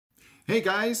Hey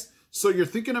guys, so you're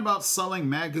thinking about selling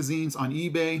magazines on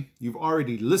eBay. You've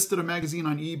already listed a magazine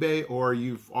on eBay or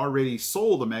you've already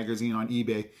sold a magazine on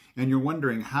eBay and you're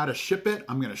wondering how to ship it.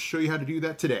 I'm going to show you how to do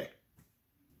that today.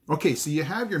 Okay, so you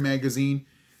have your magazine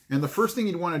and the first thing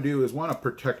you'd want to do is want to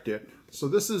protect it. So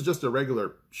this is just a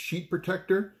regular sheet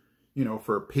protector, you know,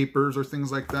 for papers or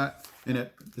things like that. And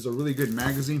it is a really good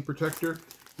magazine protector.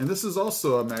 And this is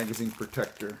also a magazine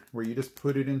protector where you just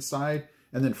put it inside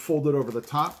and then fold it over the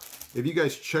top. If you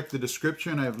guys check the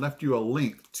description, I've left you a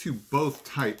link to both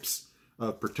types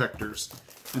of protectors.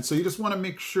 And so you just want to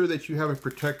make sure that you have it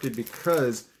protected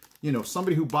because, you know,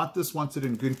 somebody who bought this wants it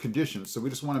in good condition. So we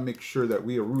just want to make sure that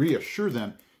we reassure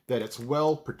them that it's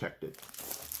well protected.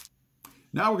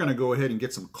 Now we're going to go ahead and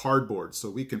get some cardboard so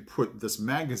we can put this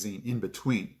magazine in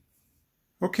between.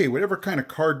 Okay, whatever kind of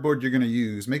cardboard you're going to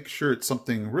use, make sure it's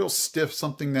something real stiff,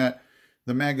 something that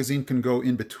the magazine can go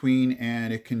in between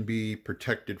and it can be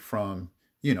protected from,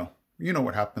 you know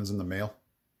what happens in the mail.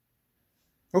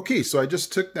 Okay, so I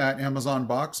just took that Amazon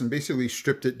box and basically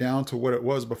stripped it down to what it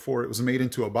was before it was made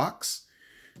into a box.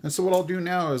 And so what I'll do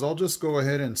now is I'll just go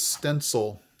ahead and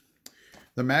stencil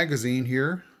the magazine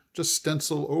here, just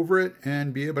stencil over it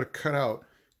and be able to cut out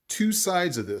two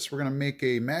sides of this. We're going to make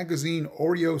a magazine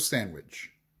Oreo sandwich.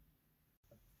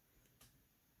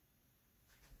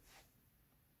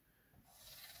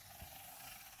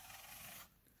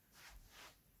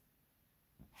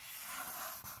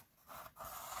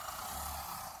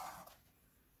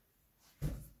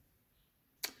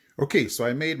 Okay, so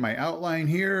I made my outline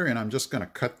here and I'm just going to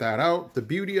cut that out. The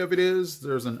beauty of it is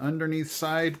there's an underneath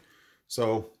side,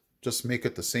 so just make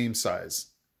it the same size.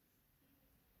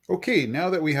 Okay, now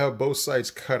that we have both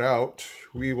sides cut out,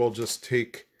 we will just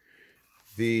take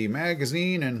the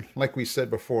magazine and, like we said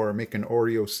before, make an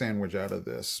Oreo sandwich out of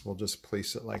this. We'll just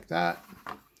place it like that.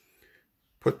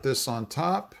 Put this on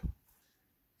top.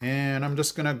 And I'm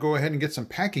just going to go ahead and get some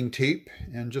packing tape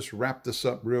and just wrap this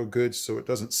up real good so it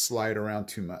doesn't slide around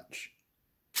too much.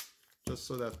 Just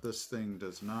so that this thing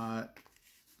does not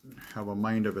have a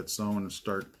mind of its own and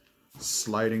start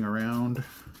sliding around.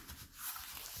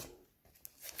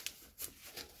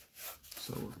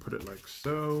 So we'll put it like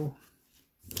so.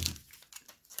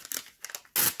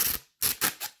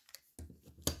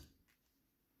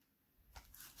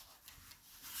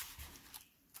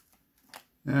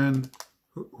 And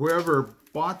whoever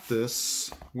bought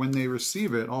this, when they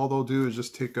receive it, all they'll do is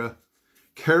just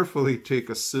carefully take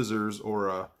a scissors or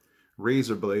a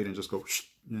razor blade and just go,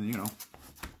 and, you know.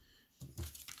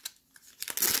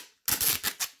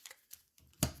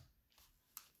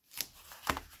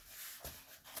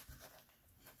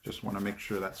 Just want to make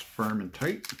sure that's firm and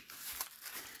tight.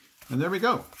 And there we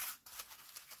go.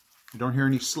 You don't hear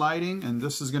any sliding, and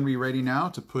this is going to be ready now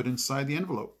to put inside the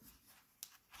envelope.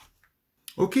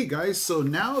 Okay guys, so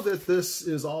now that this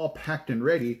is all packed and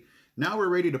ready, now we're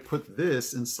ready to put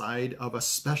this inside of a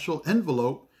special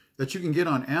envelope that you can get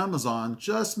on Amazon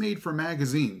just made for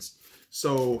magazines.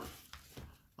 So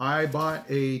I bought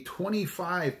a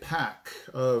 25 pack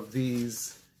of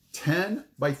these 10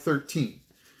 by 13.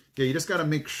 Yeah, you just got to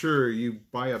make sure you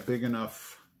buy a big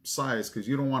enough size because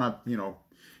you don't want to, you know,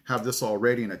 have this all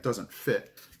ready and it doesn't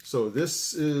fit. So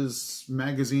this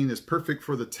magazine is perfect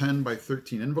for the 10 by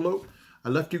 13 envelope. I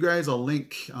left you guys a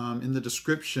link in the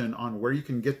description on where you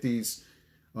can get these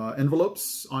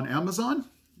envelopes on Amazon.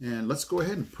 And let's go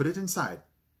ahead and put it inside.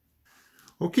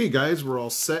 Okay guys, we're all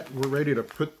set. We're ready to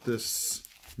put this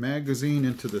magazine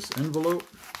into this envelope.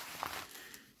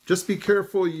 Just be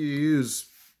careful you use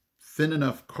thin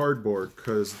enough cardboard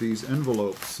because these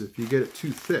envelopes, if you get it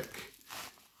too thick,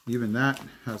 even that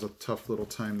has a tough little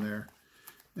time there.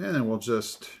 And then we'll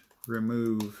just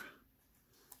remove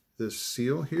this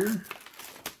seal here.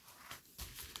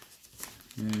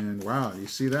 And wow, you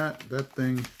see that? That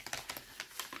thing,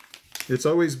 it's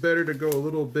always better to go a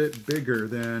little bit bigger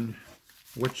than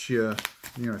what you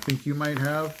think you might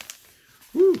have.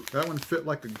 Woo, that one fit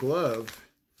like a glove.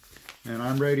 And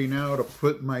I'm ready now to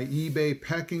put my eBay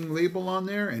packing label on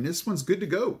there, and this one's good to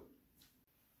go.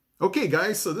 Okay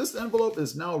guys, so this envelope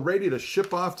is now ready to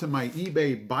ship off to my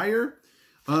eBay buyer.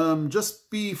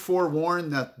 Just be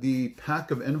forewarned that the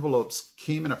pack of envelopes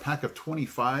came in a pack of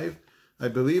 25. I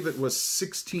believe it was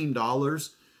 $16.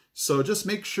 So just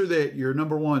make sure that you're,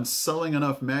 number one, selling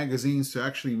enough magazines to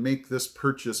actually make this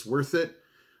purchase worth it.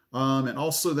 And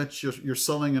also that you're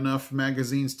selling enough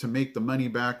magazines to make the money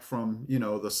back from, you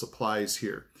know, the supplies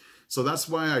here. So that's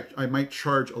why I might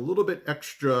charge a little bit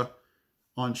extra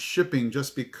on shipping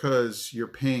just because you're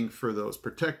paying for those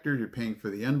protectors, you're paying for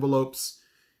the envelopes.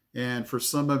 And for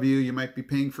some of you, you might be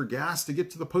paying for gas to get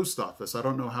to the post office. I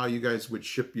don't know how you guys would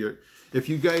ship your... If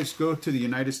you guys go to the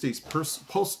United States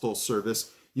Postal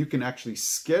Service, you can actually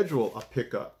schedule a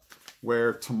pickup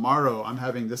where tomorrow I'm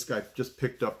having this guy just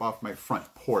picked up off my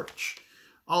front porch.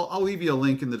 I'll leave you a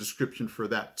link in the description for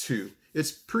that too.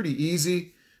 It's pretty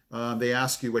easy. They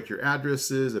ask you what your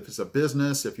address is, if it's a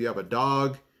business, if you have a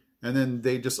dog, and then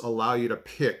they just allow you to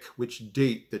pick which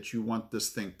date that you want this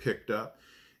thing picked up.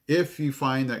 If you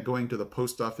find that going to the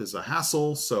post office is a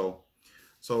hassle, so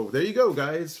there you go,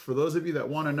 guys. For those of you that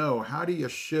want to know, how do you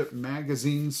ship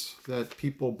magazines that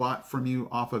people bought from you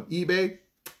off of eBay?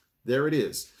 There it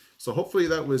is. So hopefully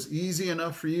that was easy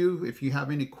enough for you. If you have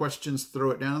any questions,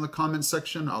 throw it down in the comment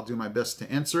section. I'll do my best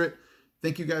to answer it.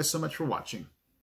 Thank you guys so much for watching.